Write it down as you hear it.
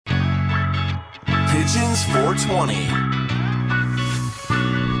Pigeons 420.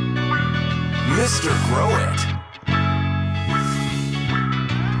 Mr. Grow It.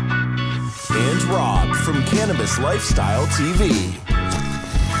 And Rob from Cannabis Lifestyle TV.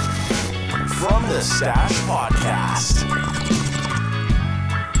 From the Stash Podcast.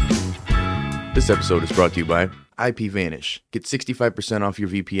 This episode is brought to you by IPVanish. Get 65% off your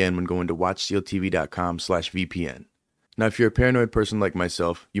VPN when going to watchsteeltv.com/VPN. Now, if you're a paranoid person like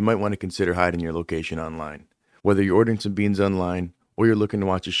myself, you might want to consider hiding your location online. Whether you're ordering some beans online or you're looking to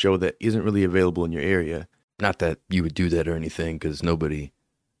watch a show that isn't really available in your area. Not that you would do that or anything, because nobody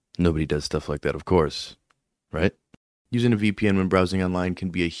does stuff like that, of course, right? Using a VPN when browsing online can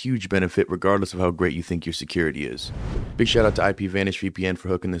be a huge benefit regardless of how great you think your security is. Big shout out to IPVanish VPN for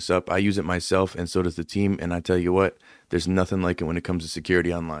hooking this up. I use it myself and so does the team, and I tell you what, there's nothing like it when it comes to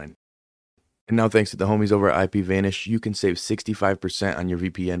security online. And now thanks to the homies over at IPVanish, you can save 65% on your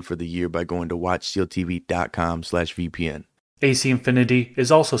VPN for the year by going to watchsteeltv.com/VPN. AC Infinity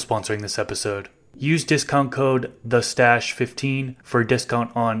is also sponsoring this episode. Use discount code THESTASH15 for a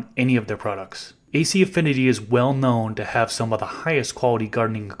discount on any of their products. AC Infinity is well known to have some of the highest quality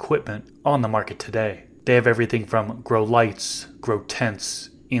gardening equipment on the market today. They have everything from grow lights, grow tents,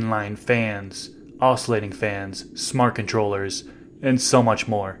 inline fans, oscillating fans, smart controllers, and so much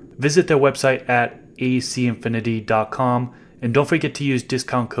more. Visit their website at acinfinity.com and don't forget to use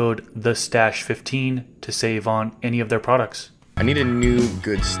discount code THESTASH15 to save on any of their products. I need a new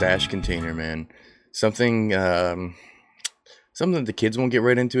good stash container, man. Something that the kids won't get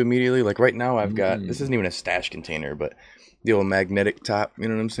right into immediately. Like right now I've got, this isn't even a stash container, but the old magnetic top, you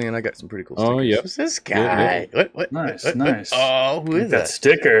know what I'm saying? I got some pretty cool stickers. Oh, yeah. Who's this guy? Yeah. What? Nice. Oh, who is that?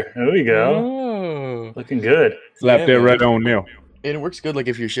 Sticker. There we go. Oh. Looking good. Slap Yeah, that man. right on now. And it works good, like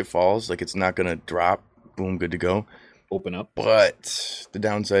if your shit falls, like it's not gonna drop. Boom, good to go. Open up. But the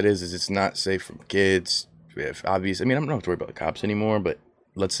downside is it's not safe for kids. If obvious, I mean, I don't have to worry about the cops anymore. But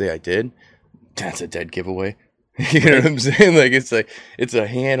let's say I did, that's a dead giveaway. You know what I'm saying? Like it's a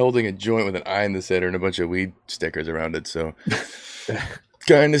hand holding a joint with an eye in the center and a bunch of weed stickers around it. So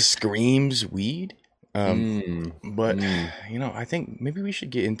kind of screams weed. But you know, I think maybe we should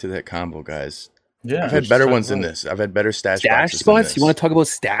get into that combo, guys. Yeah. I've had better ones than this. I've had better stash Stash boxes than spots? this. You want to talk about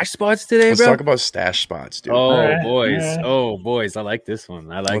stash spots today, Let's bro? talk about stash spots, dude. Oh, Alright, boys. alright. Oh, boys. I like this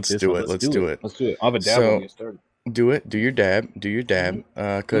one. I like Let's this do one. it. Let's do it. Let's do it. I'll have a dab So- when we get started. Do it. Do your dab.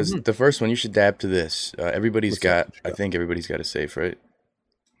 Because the first one, you should dab to this. Everybody's What's got, that? I think everybody's got a safe, right?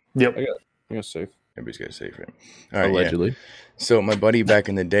 Yep. I got safe. Everybody's got a safe, right? All right, Allegedly. Yeah. So my buddy back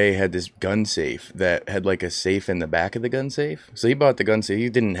in the day had this gun safe that had like a safe in the back of the gun safe. So he bought the gun safe. He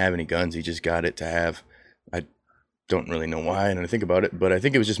didn't have any guns. He just got it to have. I don't really know why, and I think about it, but I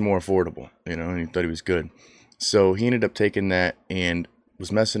think it was just more affordable, you know, and he thought he was good. So he ended up taking that and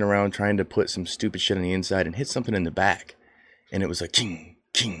was messing around trying to put some stupid shit on the inside and hit something in the back. And it was like, king,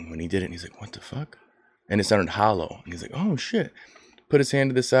 king, when he did it. And he's like, what the fuck? And it sounded hollow. And he's like, oh, shit. Put his hand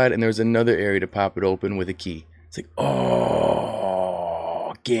to the side, and there was another area to pop it open with a key. It's like,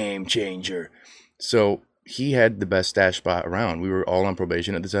 oh, game changer. So he had the best stash spot around. We were all on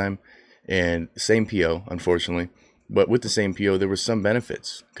probation at the time. And same PO, unfortunately. But with the same PO, there were some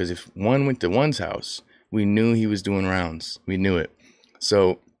benefits. Because if one went to one's house, we knew he was doing rounds. We knew it.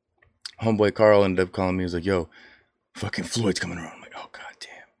 So homeboy Carl ended up calling me. He was like, yo, fucking Floyd's coming around. I'm like, oh, god damn.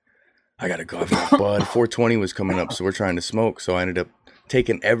 I got to go. I've got bud. 420 was coming up, so we're trying to smoke. So I ended up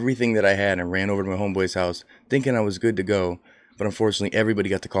taking everything that I had and ran over to my homeboy's house thinking I was good to go. But unfortunately, everybody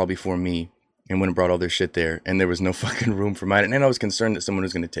got the call before me and went and brought all their shit there. And there was no fucking room for mine. And I was concerned that someone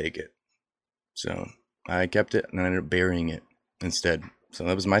was going to take it. So I kept it and I ended up burying it instead. So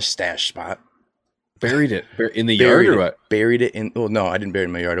that was my stash spot. Buried it in the yard or what? Buried it in. Well, no, I didn't bury it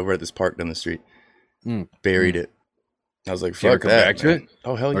in my yard. Over at this park down the street. Buried it. I was like, Did you ever fuck come that. back to man. it?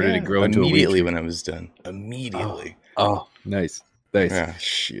 Oh, hell Or yeah. did it grow into a weed immediately tree? when I was done. Immediately. Oh, nice. Nice. Ah,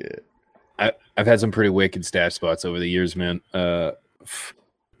 shit. I've had some pretty wicked stash spots over the years, man.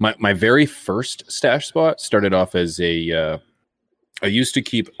 My very first stash spot started off as I used to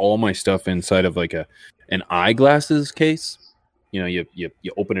keep all my stuff inside of like an eyeglasses case. You know, you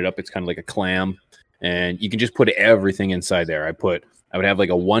open it up, it's kind of like a clam, and you can just put everything inside there. I would have like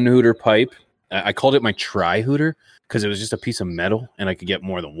a 1-hooter pipe. I called it my tri-hooter because it was just a piece of metal, and I could get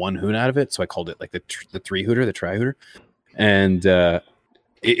more than one hoot out of it. So I called it like the 3-hooter, the tri-hooter, and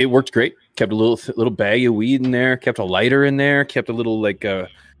it worked great. Kept a little bag of weed in there. Kept a lighter in there. Kept a little I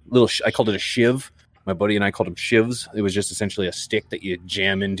called it a shiv. My buddy and I called them shivs. It was just essentially a stick that you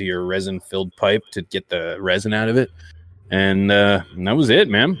jam into your resin-filled pipe to get the resin out of it. And that was it,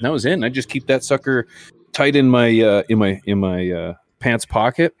 man. That was it. And I just keep that sucker tight in my pants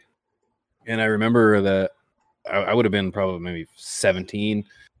pocket. And I remember that I would have been probably maybe 17,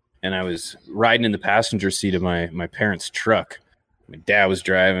 and I was riding in the passenger seat of my parents' truck. My dad was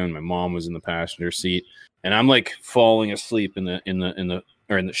driving, my mom was in the passenger seat, and I'm like falling asleep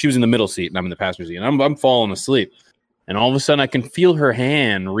she was in the middle seat and I'm in the passenger seat, and I'm falling asleep. And all of a sudden I can feel her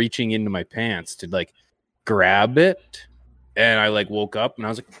hand reaching into my pants to like grab it. And I like woke up and I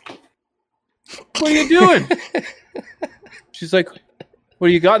was like, "What are you doing?" She's like, "What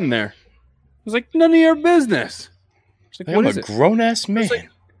do you got in there?" I was like, "None of your business." She's like, I'm "What is a it?" grown-ass man. like,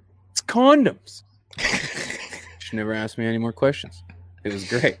 "It's condoms." She never asked me any more questions. It was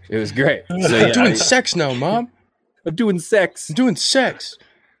great. So, I'm doing sex now, Mom. I'm doing sex. I'm doing sex.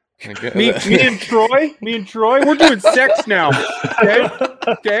 Me and Troy, we're doing sex now.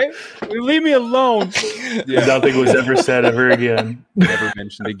 Okay? Leave me alone. Yeah. Nothing was ever said of her again. Never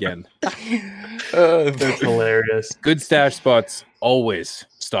mentioned again. That's hilarious. Good stash spots always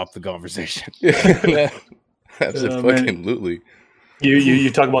stop the conversation. Absolutely.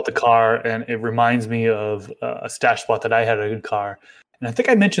 You talk about the car, and it reminds me of a stash spot that I had a good car. And I think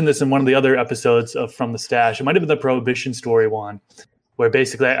I mentioned this in one of the other episodes of From the Stash. It might have been the Prohibition story one, where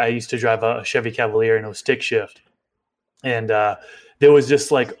basically I used to drive a Chevy Cavalier and it was stick shift. And there was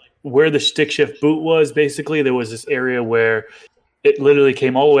just like where the stick shift boot was, basically, there was this area where it literally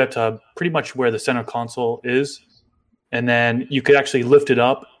came all the way up to pretty much where the center console is. And then you could actually lift it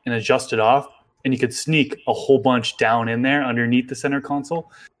up and adjust it off, and you could sneak a whole bunch down in there underneath the center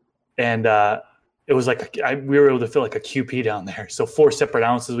console. And it was like we were able to fit like a QP down there. So 4 separate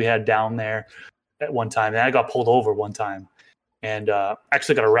ounces we had down there at one time. And I got pulled over one time and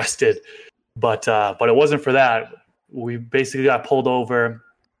actually got arrested. But it wasn't for that. We basically got pulled over,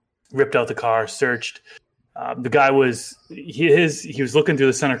 ripped out the car, searched. The guy was he was looking through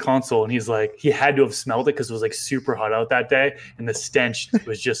the center console, and he's like, he had to have smelled it because it was like super hot out that day, and the stench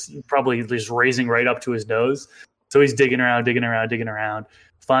was just probably just raising right up to his nose. So he's digging around.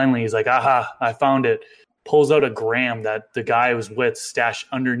 Finally, he's like, "Aha! I found it." Pulls out a gram that the guy was with stashed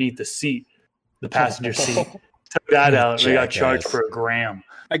underneath the seat, the passenger seat. Took that out. They got charged for a gram.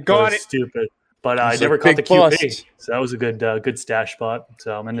 I got it. Stupid. But I never caught the QP, so that was a good stash spot.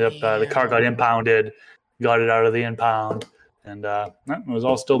 So I ended up the car got impounded, got it out of the impound, and it was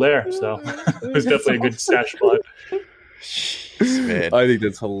all still there. So it was definitely a good stash spot. Jeez, man. I think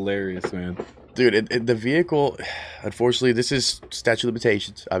that's hilarious, man. Dude, the vehicle, unfortunately, this is statute of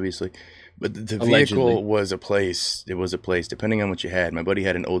limitations, obviously, but the vehicle Allegedly. was a place. It was a place, depending on what you had. My buddy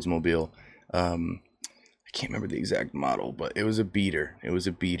had an Oldsmobile. I can't remember the exact model, but it was a beater.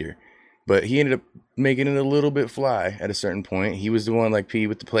 But he ended up making it a little bit fly at a certain point. He was the one like P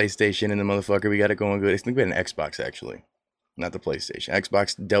with the PlayStation and the motherfucker. We got it going good. I think we had an Xbox, actually, not the PlayStation.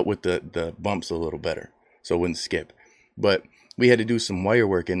 Xbox dealt with the bumps a little better, so it wouldn't skip. But we had to do some wire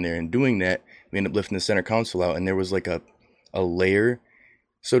work in there, and doing that, we ended up lifting the center console out, and there was like a layer,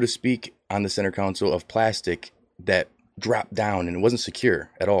 so to speak, on the center console of plastic that dropped down, and it wasn't secure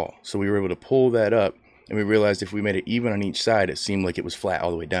at all. So we were able to pull that up, and we realized if we made it even on each side, it seemed like it was flat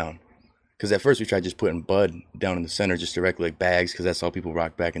all the way down. Because at first we tried just putting bud down in the center, just directly like bags, because that's how people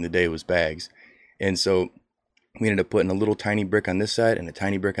rocked back in the day, was bags. And so we ended up putting a little tiny brick on this side and a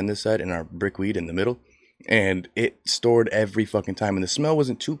tiny brick on this side, and our brickweed in the middle. And it stored every fucking time. And the smell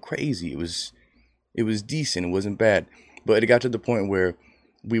wasn't too crazy. It was decent. It wasn't bad. But it got to the point where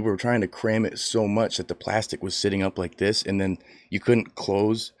we were trying to cram it so much that the plastic was sitting up like this, and then you couldn't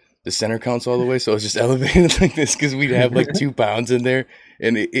close the center console all the way, so it was just elevated like this because we'd have like 2 pounds in there,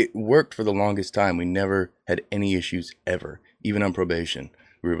 and it worked for the longest time. We never had any issues ever, even on probation.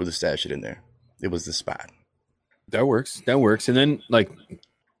 We were able to stash it in there. It was the spot. That works. And then, like,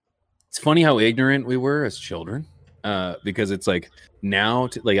 it's funny how ignorant we were as children, because it's like now,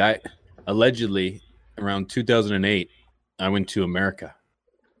 I allegedly around 2008, I went to America,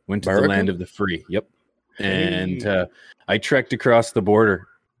 the land of the free. Yep, and I trekked across the border.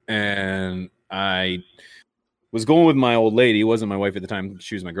 And I was going with my old lady. It wasn't my wife at the time.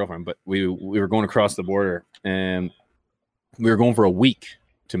 She was my girlfriend. But we were going across the border. And we were going for a week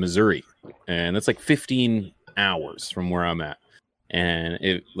to Missouri. And that's like 15 hours from where I'm at. And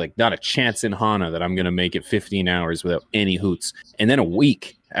it like not a chance in Hana that I'm going to make it 15 hours without any hoots. And then a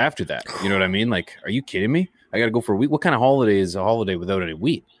week after that. You know what I mean? Like, are you kidding me? I got to go for a week. What kind of holiday is a holiday without any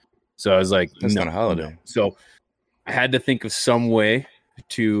wheat? So I was like, that's not a holiday. No. So I had to think of some way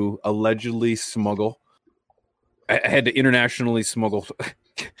to allegedly smuggle. I had to internationally smuggle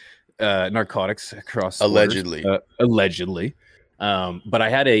narcotics across allegedly. Allegedly, but I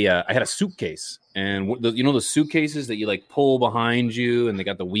had a suitcase, and the suitcases that you like pull behind you, and they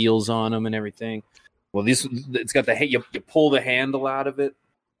got the wheels on them and everything. Well, it's got you pull the handle out of it,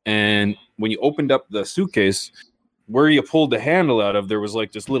 And when you opened up the suitcase, where you pulled the handle out of, there was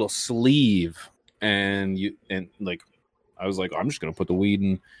like this little sleeve, and I was like, I'm just gonna put the weed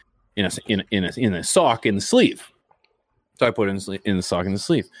in a sock in the sleeve. So I put it in the sock in the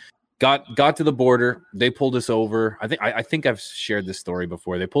sleeve. Got to the border. They pulled us over. I think I've shared this story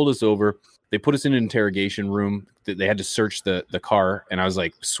before. They pulled us over. They put us in an interrogation room. They had to search the car, and I was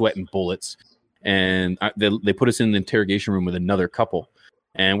like sweating bullets. And they put us in the interrogation room with another couple.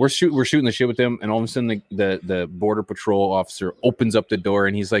 And we're shooting the shit with them, and all of a sudden the border patrol officer opens up the door,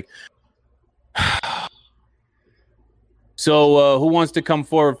 and he's like, "So who wants to come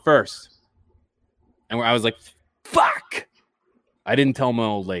forward first?" And I was like, "Fuck!" I didn't tell my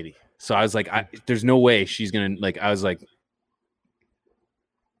old lady, so I was like, "There's no way she's gonna like." I was like,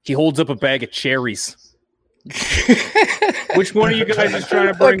 he holds up a bag of cherries. Which one of you guys is trying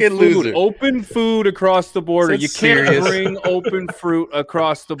to bring food? Loser. Open food across the border. You can't serious? bring open fruit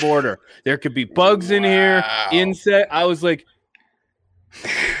across the border. There could be bugs in here, insect. I was like,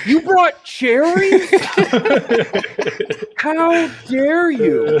 you brought cherries? How dare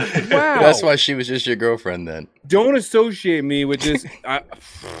you? Wow. That's why she was just your girlfriend then. Don't associate me with this.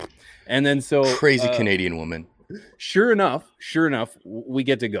 And then so Crazy Canadian woman. Sure enough, we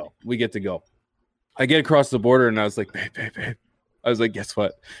get to go. I get across the border, and I was like, babe. I was like, guess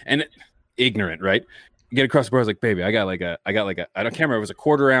what? And ignorant, right? Get across the border. I was like, baby, I got like a, I don't remember. It was a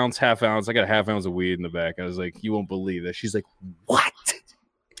quarter ounce, half ounce. I got a half ounce of weed in the back. I was like, you won't believe this. She's like, what?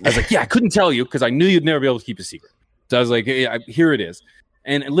 I was like, yeah, I couldn't tell you because I knew you'd never be able to keep a secret. So I was like, hey, here it is.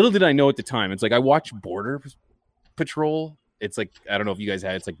 And little did I know at the time, it's like I watched Border Patrol. It's like, I don't know if you guys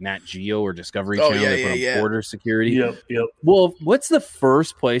had, it's like Nat Geo or Discovery Channel. They put on border security. Yep. Well, what's the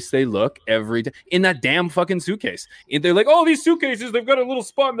first place they look every day? In that damn fucking suitcase. And they're like, oh, these suitcases, they've got a little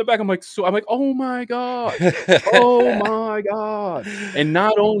spot in the back. I'm like, oh my God. Oh my God. And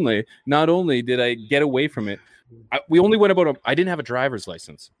not only did I get away from it, we only went about I didn't have a driver's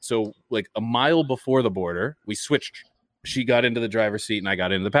license. So like a mile before the border, we switched. She got into the driver's seat and I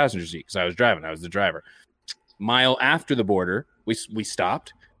got into the passenger seat because I was driving. I was the driver. Mile after the border, we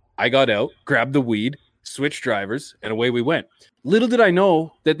stopped. I got out, grabbed the weed, switched drivers, and away we went. Little did I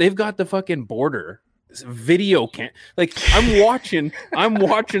know that they've got the fucking border video like I'm watching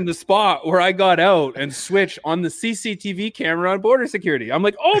the spot where I got out and switched on the CCTV camera on border security. I'm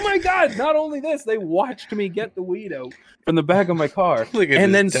like, oh my God, not only this, they watched me get the weed out from the back of my car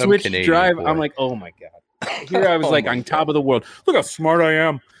and then switch drive. Boy. I'm like, oh my God. Here I was like on top of the world. Look how smart I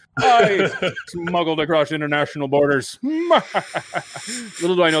am. I smuggled across international borders.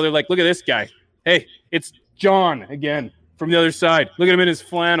 Little do I know, they're like, look at this guy. Hey, it's John again from the other side. Look at him in his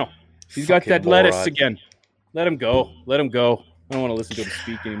flannel. He's got that lettuce again. Let him go. I don't want to listen to him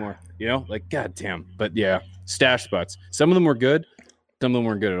speak anymore. You know, like, goddamn. But yeah, stash spots. Some of them were good. Some of them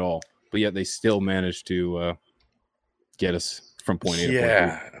weren't good at all. But yet they still managed to get us from point A to point B.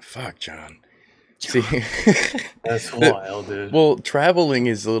 Yeah, fuck, John. See, that's wild, dude. Well, traveling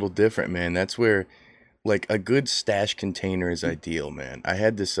is a little different, man. That's where, like, a good stash container is ideal, man. I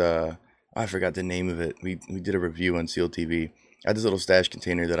had this, I forgot the name of it. We did a review on Seal TV. I had this little stash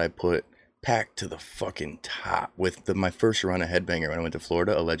container that I put packed to the fucking top with my first run of Headbanger when I went to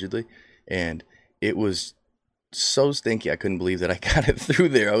Florida, allegedly. And it was so stinky, I couldn't believe that I got it through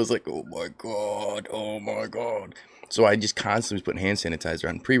there. I was like, oh my God. So I just constantly was putting hand sanitizer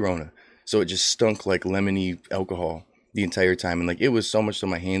on pre-Rona. So it just stunk like lemony alcohol the entire time. And like, it was so much so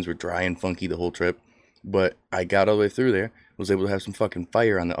my hands were dry and funky the whole trip. But I got all the way through there, was able to have some fucking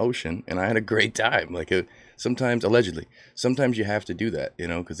fire on the ocean, and I had a great time. Like, sometimes, allegedly, sometimes you have to do that, you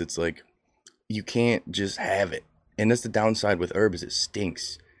know, because it's like, you can't just have it. And that's the downside with herb, is it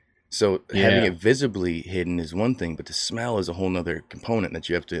stinks. So having it visibly hidden is one thing, but the smell is a whole nother component that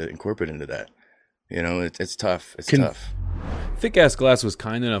you have to incorporate into that. You know, it's tough. It's tough. Thick Ass Glass was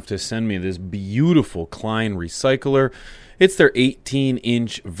kind enough to send me this beautiful Klein recycler. It's their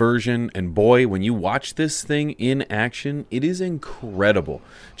 18-inch version, and boy, when you watch this thing in action, it is incredible.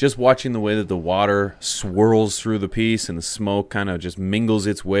 Just watching the way that the water swirls through the piece and the smoke kind of just mingles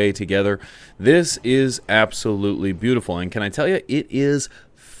its way together. This is absolutely beautiful, and can I tell you, it is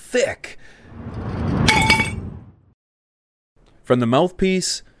thick. From the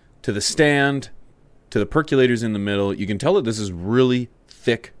mouthpiece to the stand to the percolators in the middle, you can tell that this is really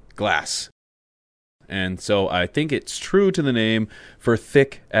thick glass. And so I think it's true to the name for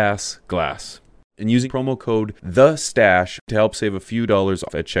Thick Ass Glass. And using promo code THESTASH to help save a few dollars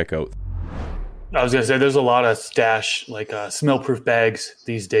off at checkout. I was going to say, there's a lot of stash, like smell-proof bags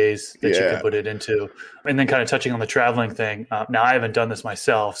these days that you can put it into. And then kind of touching on the traveling thing. Now, I haven't done this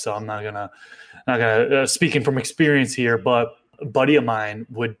myself, so I'm not gonna speaking from experience here, but buddy of mine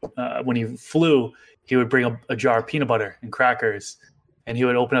would, when he flew, he would bring a jar of peanut butter and crackers, and he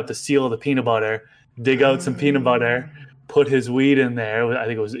would open up the seal of the peanut butter, dig out some peanut butter, put his weed in there. I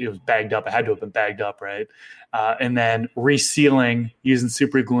think it was bagged up. It had to have been bagged up, right? And then resealing, using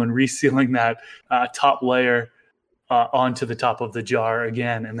super glue and resealing that top layer onto the top of the jar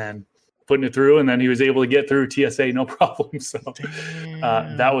again, and then putting it through. And then he was able to get through TSA no problem. So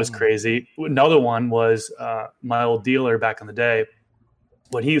that was crazy. Another one was my old dealer back in the day.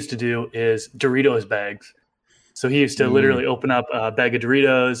 What he used to do is Doritos bags. So he used to literally open up a bag of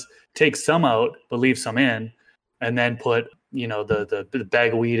Doritos, take some out, but leave some in, and then put, the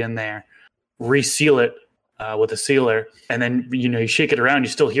bag of weed in there, reseal it with a sealer, and then, you shake it around, you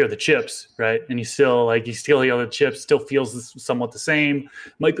still hear the chips, right? And you still hear the chips, still feels somewhat the same.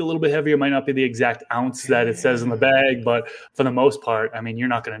 Might be a little bit heavier, might not be the exact ounce that it says in the bag, but for the most part, I mean, you're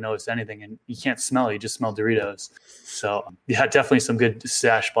not going to notice anything, and you can't smell it, you just smell Doritos. So yeah, definitely some good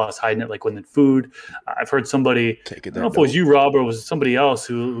stash spots hiding it, like within food. I've heard somebody, I don't know if it was you, Rob, or was somebody else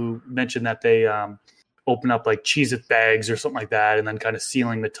who mentioned that they open up like Cheez-It bags or something like that, and then kind of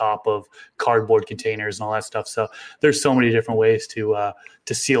sealing the top of cardboard containers and all that stuff. So there's so many different ways to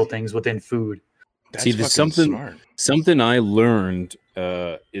seal things within food. That's See, there's something I learned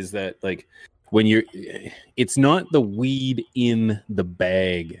is that, like, when it's not the weed in the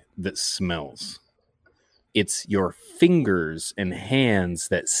bag that smells. It's your fingers and hands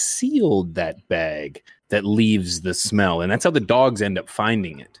that sealed that bag that leaves the smell. And that's how the dogs end up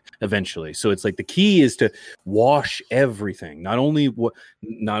finding it eventually. So it's like the key is to wash everything, not only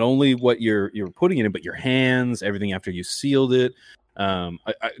what you're putting in it, but your hands, everything after you sealed it.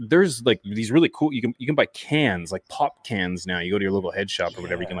 There's like these really cool, you can buy cans, like pop cans now. You go to your local head shop or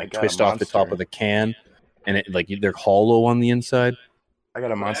whatever, you can like twist off the top of the can, and it like they're hollow on the inside. I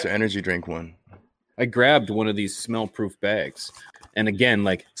got a Monster Energy drink one. I grabbed one of these smell-proof bags, and again,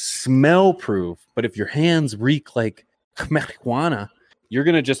 like smell-proof. But if your hands reek like marijuana, you're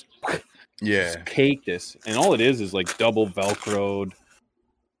gonna just cake this, and all it is like double Velcroed,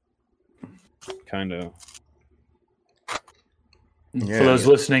 kind of. Yeah. For those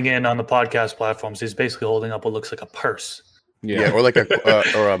listening in on the podcast platforms, he's basically holding up what looks like a purse. Yeah, or like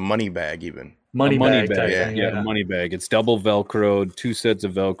a money bag even. Money bag. A money bag. It's double Velcroed, 2 sets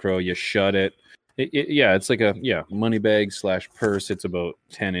of Velcro. You shut it. It's like a money bag / purse. It's about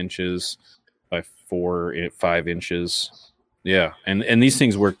 10 inches by 5 inches. Yeah, and these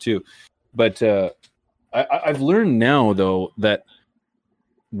things work too. But I've learned now though that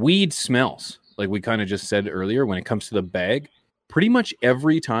weed smells, like we kind of just said earlier, when it comes to the bag. Pretty much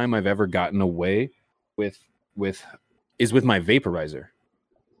every time I've ever gotten away with is with my vaporizer.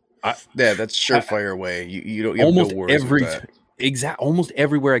 That's surefire way. You don't almost have no worries with that. Almost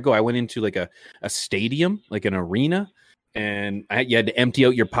everywhere I go. I went into like a stadium, like an arena, and you had to empty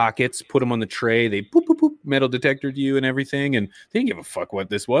out your pockets, put them on the tray. They boop, boop, boop, metal detectored you and everything, and they didn't give a fuck what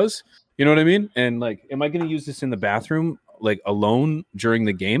this was. You know what I mean? And like, am I going to use this in the bathroom like alone during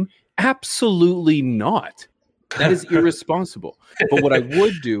the game? Absolutely not. That is irresponsible. But what I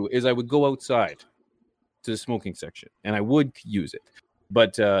would do is I would go outside to the smoking section and I would use it.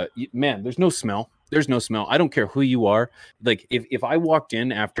 But man, there's no smell. There's no smell. I don't care who you are. Like if I walked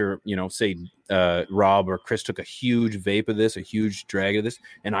in after, say Rob or Chris took a huge vape of this, a huge drag of this,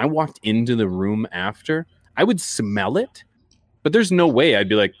 and I walked into the room after, I would smell it. But there's no way I'd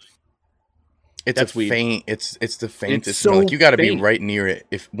be like, it's faint. It's the faintest It's smell. so Like you got to be faint. right near it.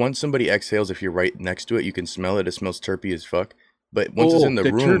 If once somebody exhales, if you're right next to it, you can smell it. It smells terpy as fuck. But once it's in the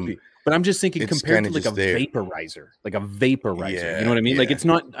room, terpy. But I'm just thinking it's compared to kinda like a just there. vaporizer, you know what I mean? Yeah. Like it's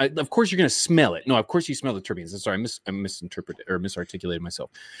not. Of course, you're gonna smell it. No, of course you smell the terpenes. Sorry, I misinterpreted or misarticulated myself.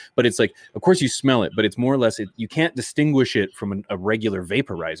 But it's like, of course you smell it, but it's more or less you can't distinguish it from a regular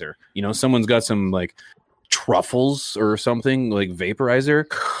vaporizer. Someone's got some like truffles or something like vaporizer.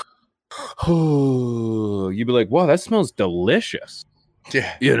 Oh, you'd be like, wow, that smells delicious.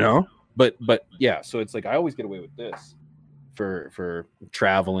 Yeah. But yeah, so it's like I always get away with this for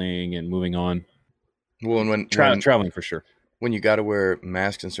traveling and moving on. Well, and when traveling for sure. When you got to wear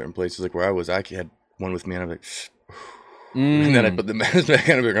masks in certain places, like where I was, I had one with me, and I'm like, and then I put the mask back,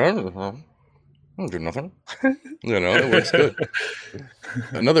 and I'm like, I don't do nothing. It works good.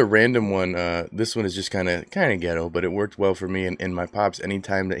 Another random one. This one is just kind of ghetto, but it worked well for me. And my pops,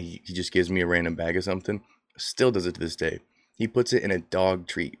 anytime that he just gives me a random bag of something, still does it to this day. He puts it in a dog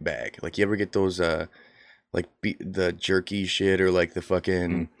treat bag. Like you ever get those the jerky shit or like the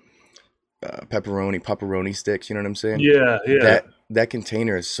fucking pepperoni sticks. You know what I'm saying? Yeah. That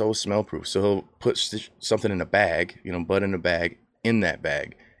container is so smell proof. So he'll put something in a bag, bud in a bag, in that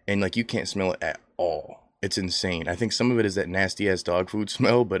bag. And like you can't smell it at all. It's insane. I think some of it is that nasty ass dog food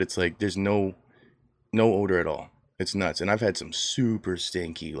smell, but it's like there's no odor at all. It's nuts. And I've had some super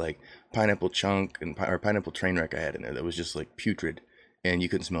stinky, like pineapple chunk or pineapple train wreck I had in there that was just like putrid, and you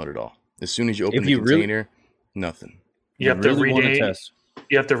couldn't smell it at all. As soon as you open the container, nothing. You have to really want to rename. test.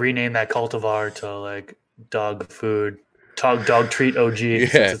 You have to rename that cultivar to like dog food, dog treat OG. Yeah.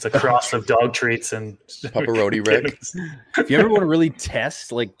 Since it's a cross of dog treats and Pepperoni wreck. If you ever want to really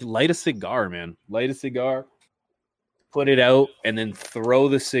test, like light a cigar, man. Light a cigar, put it out, and then throw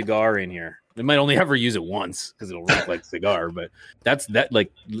the cigar in here. They might only ever use it once because it'll reek like cigar, but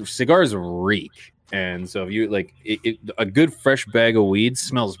like cigars reek. And so if you like a good fresh bag of weed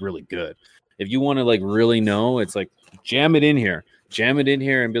smells really good. If you want to like really know, it's like jam it in here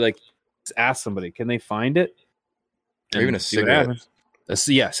and be like, ask somebody, can they find it? Or even a cigarette.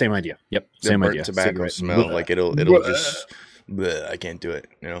 Yeah, same idea. Yep, same idea. Tobacco Cigarette. smell, like it'll just. Bleh, I can't do it.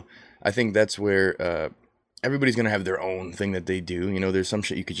 I think that's where everybody's gonna have their own thing that they do. There's some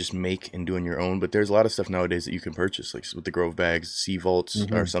shit you could just make and do on your own, but there's a lot of stuff nowadays that you can purchase, like with the Grove bags, Sea Vaults,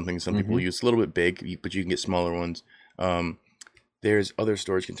 or something. Some people use. It's a little bit big, but you can get smaller ones. There's other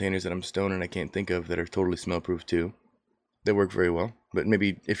storage containers that I'm stoned and I can't think of that are totally smell proof too. They work very well. But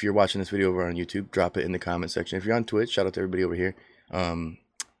maybe if you're watching this video over on YouTube, drop it in the comment section. If you're on Twitch, shout out to everybody over here.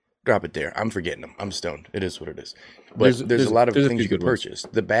 Drop it there. I'm forgetting them. I'm stoned. It is what it is. But there's a lot of things you could purchase.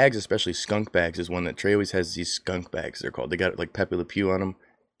 The bags, especially skunk bags, is one that Trey always has. These skunk bags, they're called. They got like Pepe Le Pew on them,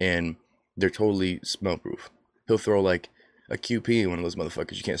 and they're totally smell proof. He'll throw like a QP in one of those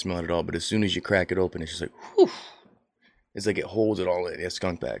motherfuckers. You can't smell it at all. But as soon as you crack it open, it's just like, whew. It's like it holds it all in. Yeah,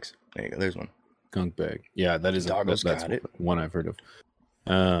 skunk bags. There you go. There's one. Skunk bag. Yeah, that is that's one I've heard of.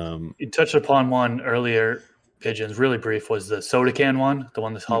 You touched upon one earlier, Pigeons, really brief, was the soda can one, the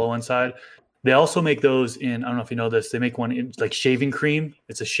one that's hollow inside. They also make those in, I don't know if you know this, they make one in like shaving cream.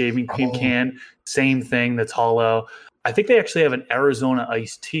 It's a shaving cream can, same thing that's hollow. I think they actually have an Arizona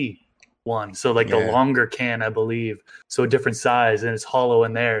iced tea one. So like the longer can, I believe. So a different size, and it's hollow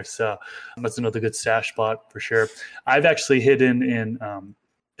in there. So that's another good stash spot for sure. I've actually hidden in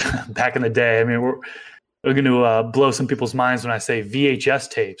back in the day. I mean, we're going to blow some people's minds when I say VHS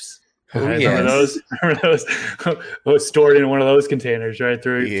tapes. Remember those? Stored in one of those containers, right?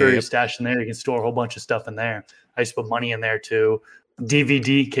 Through your stash in there. You can store a whole bunch of stuff in there. I used to put money in there too.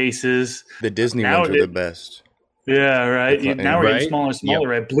 DVD cases. The Disney ones are the best. Yeah, right. Now we're getting smaller and smaller,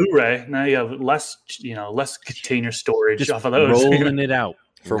 right? Blu-ray. Now you have less container storage just off of those. Rolling it out.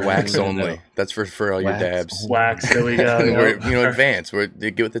 For wax only. That's for all your dabs. Wax. There we go. We're advanced. We're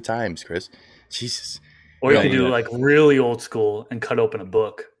get with the times, Chris. Jesus. Or you can do like really old school and cut open a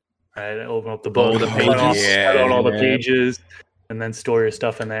book. Right? Open up the book, the pages, cut out all the pages, and then store your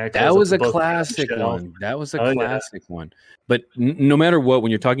stuff in there. That was a classic one. That was a classic one. But no matter what,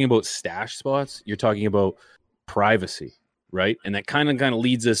 when you're talking about stash spots, you're talking about privacy, right? And that kind of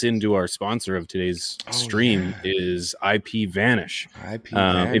leads us into our sponsor of today's stream is IP Vanish.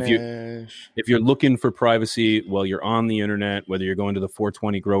 If you're looking for privacy while you're on the internet, whether you're going to the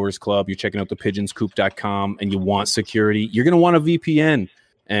 420 Growers Club, you're checking out the pigeonscoop.com, and you want security, you're going to want a VPN.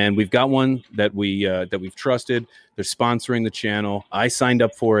 And we've got one that we've trusted. They're sponsoring the channel. I signed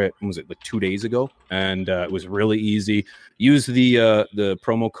up for it. Was it like 2 days ago? And it was really easy. Use the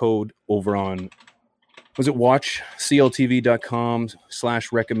promo code over on, was it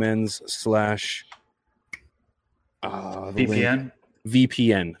watchcltv.com/recommends/ VPN?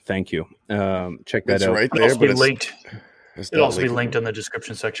 VPN. Thank you. Check that out. Right there, but linked. It'll also be linked in the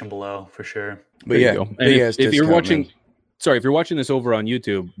description section below for sure. But if you're watching. Sorry, if you're watching this over on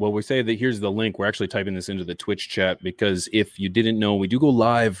YouTube, well, we say that here's the link. We're actually typing this into the Twitch chat because if you didn't know, we do go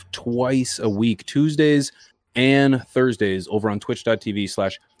live twice a week, Tuesdays and Thursdays over on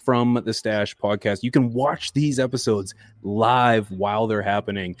twitch.tv/From the Stash Podcast. You can watch these episodes live while they're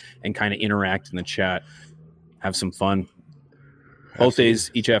happening and kind of interact in the chat. Have some fun. Both days,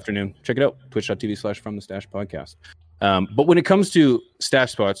 each afternoon. Check it out, twitch.tv/From the Stash Podcast. But when it comes to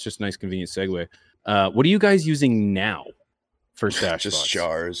stash spots, just a nice convenient segue. What are you guys using now? For stash just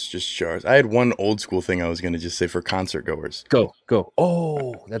spots? Just jars. I had one old school thing I was going to just say for concert goers. Go.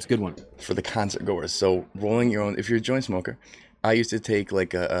 Oh, that's a good one. For the concert goers. So rolling your own, if you're a joint smoker, I used to take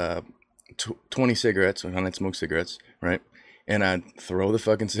like 20 cigarettes when I smoked cigarettes, right? And I'd throw the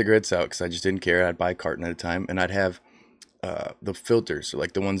fucking cigarettes out because I just didn't care. I'd buy a carton at a time, and I'd have the filters, so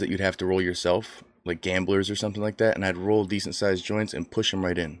like the ones that you'd have to roll yourself, like Gamblers or something like that, and I'd roll decent sized joints and push them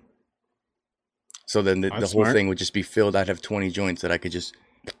right in. So then the whole thing would just be filled. I'd have 20 joints that I could just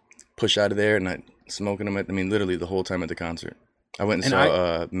push out of there, and I'd smoking them literally the whole time at the concert. I went and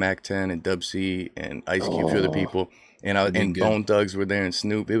saw Mac 10 and Dub C and Ice Cube, two other people. And Good. Bone Thugs were there and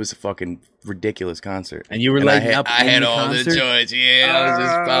Snoop. It was a fucking ridiculous concert. And you were lighting up. I had all the joints. Yeah, I was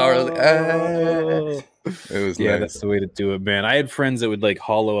just power. It was nice. That's the way to do it, man. I had friends that would like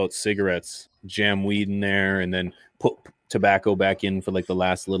hollow out cigarettes, jam weed in there, and then put tobacco back in for like the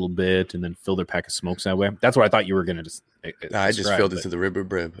last little bit, and then fill their pack of smokes that way. That's what I thought you were gonna just. I just filled it to the river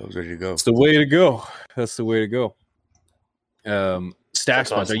brim. I was ready to go. That's the way to go. That's the way to go. Stash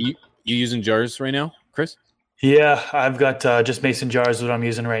spots. Awesome. Are you using jars right now, Chris? Yeah, I've got just mason jars, what I'm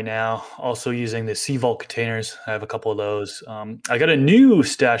using right now. Also using the Sea Vault containers. I have a couple of those. I got a new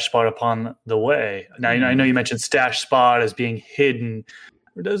stash spot upon the way. Now, I know you mentioned stash spot as being hidden.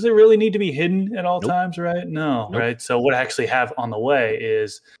 Does it really need to be hidden at all times, right? No, right? So what I actually have on the way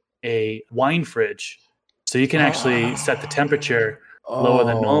is a wine fridge. So you can actually set the temperature lower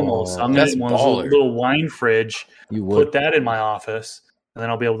than normal. So I'm going to get one little wine fridge, put that in my office, and then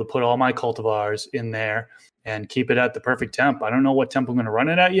I'll be able to put all my cultivars in there and keep it at the perfect temp. I don't know what temp I'm going to run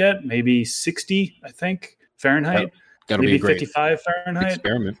it at yet. Maybe 60, I think, Fahrenheit. That'll maybe be a great 55 Fahrenheit.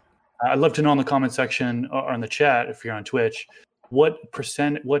 Experiment. I'd love to know in the comment section or in the chat if you're on Twitch, what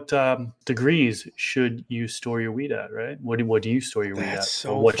degrees should you store your weed at, right? What do you store your weed at?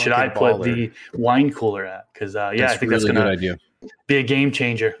 So what should I put the wine cooler at? Because I think that's going to be a game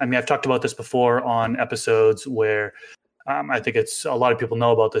changer. I mean, I've talked about this before on episodes where I think it's a lot of people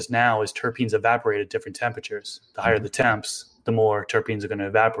know about this now is terpenes evaporate at different temperatures. The higher the temps, the more terpenes are going to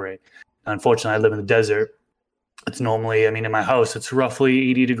evaporate. Unfortunately, I live in the desert. It's normally, in my house, it's roughly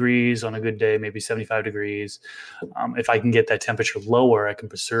 80 degrees on a good day, maybe 75 degrees. If I can get that temperature lower, I can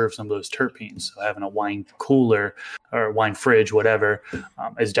preserve some of those terpenes. So having a wine cooler or wine fridge, whatever,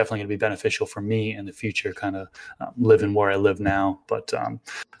 is definitely going to be beneficial for me in the future, kind of living where I live now. But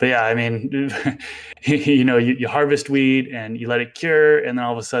yeah, you harvest weed and you let it cure. And then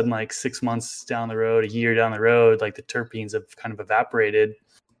all of a sudden, like 6 months down the road, a year down the road, like the terpenes have kind of evaporated,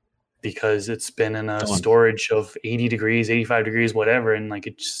 because it's been in a storage of 80 degrees, 85 degrees, whatever. And like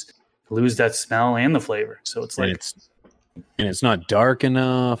it just lose that smell and the flavor. So it's like, and it's not dark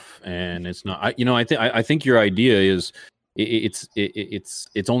enough. And it's not, I think your idea is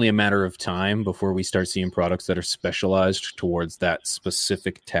it's only a matter of time before we start seeing products that are specialized towards that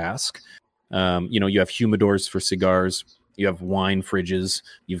specific task. You have humidors for cigars, you have wine fridges,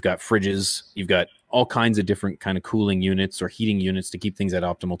 you've got fridges, you've got all kinds of different kind of cooling units or heating units to keep things at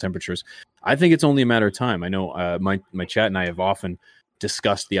optimal temperatures. I think it's only a matter of time. I know my chat and I have often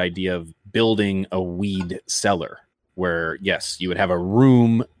discussed the idea of building a weed cellar where, yes, you would have a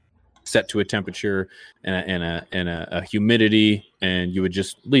room set to a temperature and a humidity, and you would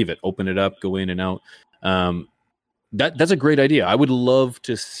just leave it, open it up, go in and out. That's a great idea. I would love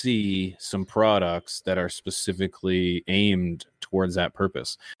to see some products that are specifically aimed towards that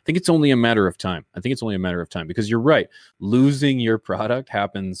purpose. I think it's only a matter of time. Because you're right. Losing your product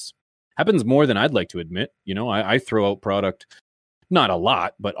happens more than I'd like to admit. I throw out product, not a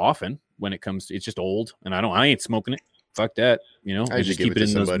lot, but often when it comes to, it's just old and I ain't smoking it. Fuck that. I just keep it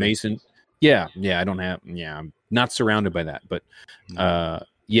in those mason. Yeah. I'm not surrounded by that, but,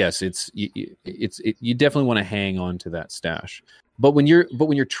 yes, you definitely want to hang on to that stash. But when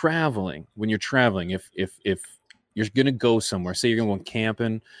you're traveling, if you're going to go somewhere, say you're going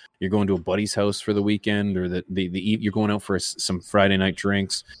camping, you're going to a buddy's house for the weekend, or you're going out for some Friday night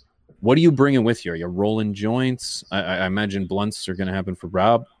drinks, what are you bringing with you? Are you rolling joints? I imagine blunts are going to happen for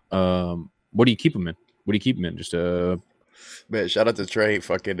Rob. What do you keep them in? Just man, shout out to Trey,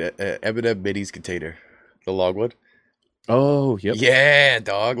 fucking Eminem Minis container, the logwood. Oh, yep. Yeah,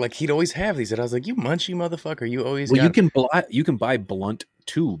 dog. Like he'd always have these, and I was like, "You munchy motherfucker! You always." Well, you can buy blunt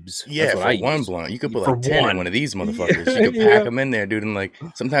tubes. Yeah, for one blunt, you could put like 10 in one of these motherfuckers. Yeah, you could pack them in there, dude. And like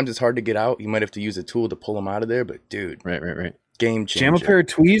sometimes it's hard to get out. You might have to use a tool to pull them out of there. But dude, right. Game changer. Jam a pair of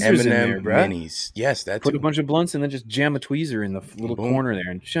tweezers in there, bro. Minis. Yes, that's put a bunch of blunts and then just jam a tweezer in the little corner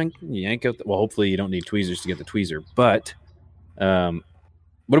there and yank out. Well, hopefully you don't need tweezers to get the tweezer, but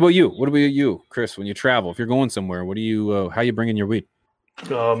what about you, Chris? When you travel, if you're going somewhere, what do you? How you bringing your weed?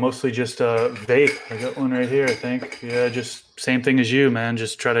 Mostly just vape. I got one right here, I think. Yeah, just same thing as you, man.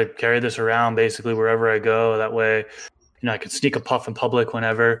 Just try to carry this around basically wherever I go. That way, I can sneak a puff in public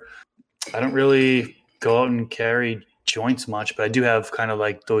whenever. I don't really go out and carry joints much, but I do have kind of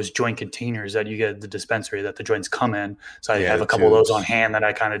like those joint containers that you get at the dispensary that the joints come in. So I have a couple of those on hand that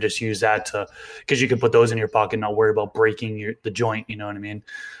I kind of just use that because you can put those in your pocket and not worry about breaking the joint. You know what I mean?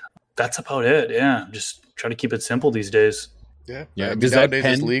 That's about it. Yeah. Just try to keep it simple these days. Yeah. Because nowadays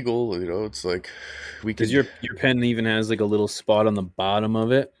it's legal. It's like because your pen even has like a little spot on the bottom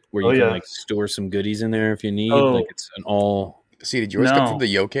of it where you can like store some goodies in there if you need. Like it's an all See, did yours come No. from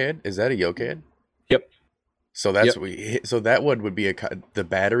the Yokan? Is that a Yokan? Yep. So that's Yep. what we hit. So that one would be the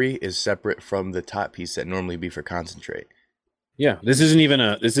battery is separate from the top piece that normally be for concentrate. Yeah, this isn't even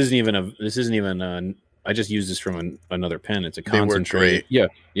a. I just used this from another pen. It's a They work concentrate. great.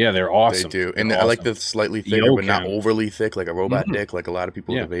 Yeah, they're awesome. They do, and They're I like awesome. the slightly thicker, but not Yokan. overly thick, like a robot Mhm. dick, like a lot of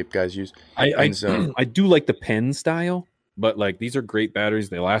people Yeah. the vape guys use. I And so- I do like the pen style, but like these are great batteries.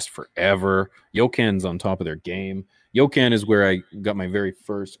 They last forever. Yokan's on top of their game. Yokan is where I got my very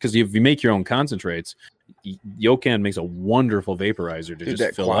first, because if you make your own concentrates, Yokan makes a wonderful vaporizer to Dude, just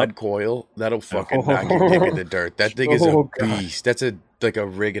that fill quad up. coil, that'll fucking knock your dick in the dirt. That thing is a Oh, God. beast. That's like a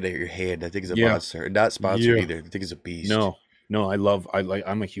rig at your hand. That thing is a Yeah. monster. Not sponsored Yeah. either. The thing is a beast. No,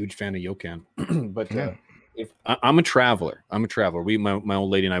 I'm a huge fan of Yokan, but Yeah. I'm a traveler. My old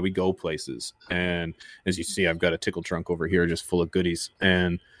lady and I, we go places, and as you see, I've got a tickle trunk over here just full of goodies,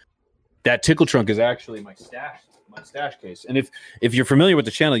 and that tickle trunk is actually my stash case. And if you're familiar with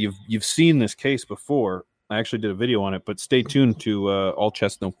the channel, you've seen this case before. I actually did a video on it, but stay tuned to All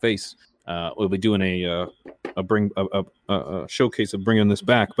Chest No Face. We'll be doing a showcase of bringing this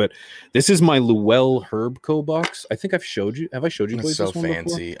back. But this is my Luell Herb Co box. I think I've showed you. Have I showed you It's boys so this one before?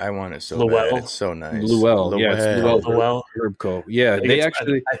 fancy. I want it so Lowell? bad. It's so nice. Luell, yeah, it's Lowell. Lowell. Herb Co. Yeah, I think they it's-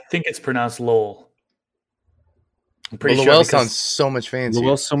 actually. I think it's pronounced Lowell. I'm But pretty Lowell sure because, sounds so much fancier.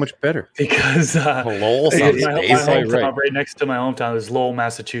 Lowell's so much better. because Lowell my sounds hometown basic. right. right next to my hometown is Lowell,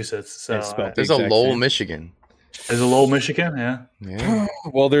 Massachusetts. So It's spelled There's a exact Lowell, same. Michigan. there's a Lowell, Michigan. Yeah. Yeah.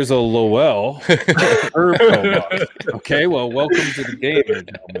 Well, there's a Lowell Herb Co box. Okay, well, welcome to the game, here,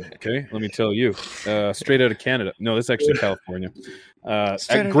 gentlemen. Okay, let me tell you, straight out of Canada. No, this is actually California. Straight out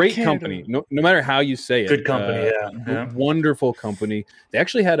A of great Canada. company. No matter how you say it, Good company. Yeah. wonderful company. They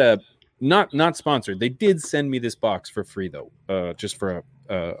actually had a not sponsored. They did send me this box for free though, just for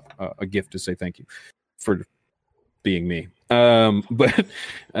a gift to say thank you for being me. But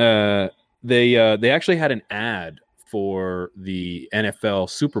they actually had an ad for the NFL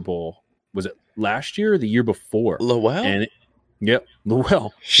Super Bowl. Was it last year or the year before? Lowell? And yep,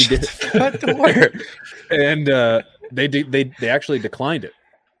 Lowell. She did. What the word? And they actually declined it.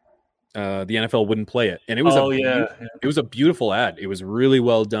 The NFL wouldn't play it, and it was it was a beautiful ad. It was really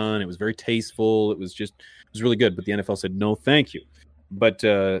well done. It was very tasteful. It was really good. But the NFL said no, thank you. But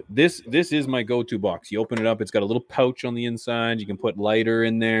this is my go-to box. You open it up. It's got a little pouch on the inside. You can put lighter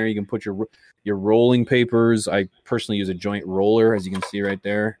in there. You can put your rolling papers. I personally use a joint roller, as you can see right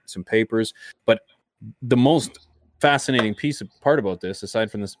there. Some papers. But the most fascinating part about this, aside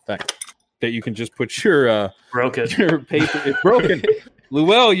from this fact that you can just put your Broke it. your paper, it's broken.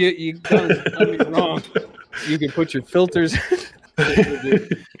 Lowell, you done me wrong. You can put your filters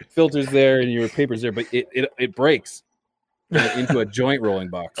there and your papers there, but it breaks into a joint rolling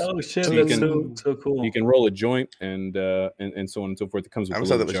box. Oh shit! So you That's can- so cool. You can roll a joint and so on and so forth. It comes I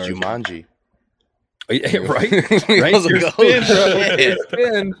with almost a thought that little was jar. Jumanji. Yeah, right? I Right? was Your like, spin, oh, bro. shit.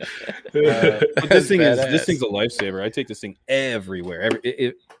 Spin. But That's this badass. thing's a lifesaver. I take this thing everywhere.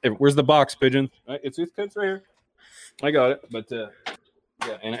 Where's the box, Pigeon? It's right here. I got it. But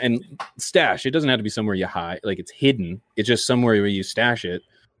yeah, and stash. It doesn't have to be somewhere you hide, like it's hidden. It's just somewhere where you stash it,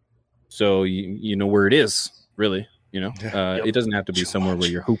 so you know where it is. Really, you know. Yep. It doesn't have to be somewhere where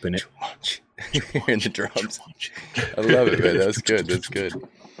you're hooping it. Hearing the drums. I love it, man. That's good. That's good.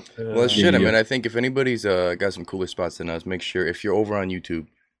 Well, shit, I mean, I think if anybody's got some cooler spots than us, make sure if you're over on YouTube,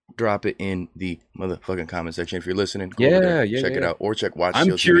 drop it in the motherfucking comment section. If you're listening, go over there, check it out, or check I'm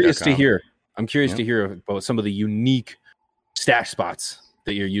WatchShieldTV.com. curious to hear. I'm curious Yeah. to hear about some of the unique stash spots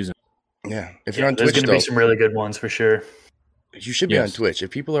that you're using. Yeah, if you're on there's Twitch, going to be though, some really good ones for sure. you should be on Yes. Twitch. If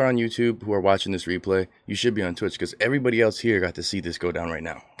people are on YouTube who are watching this replay, you should be on Twitch because everybody else here got to see this go down right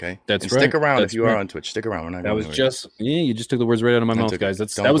now. Okay, That's and right. Stick around That's if you are right. on Twitch. Stick around. We're not That going was anywhere. just you just took the words right out of my I mouth, took guys. it.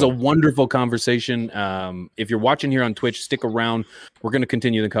 That was a Don't go. wonderful conversation. If you're watching here on Twitch, stick around. We're going to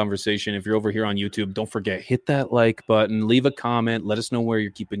continue the conversation. If you're over here on YouTube, don't forget, hit that like button, leave a comment, let us know where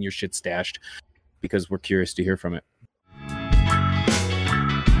you're keeping your shit stashed, because we're curious to hear from it.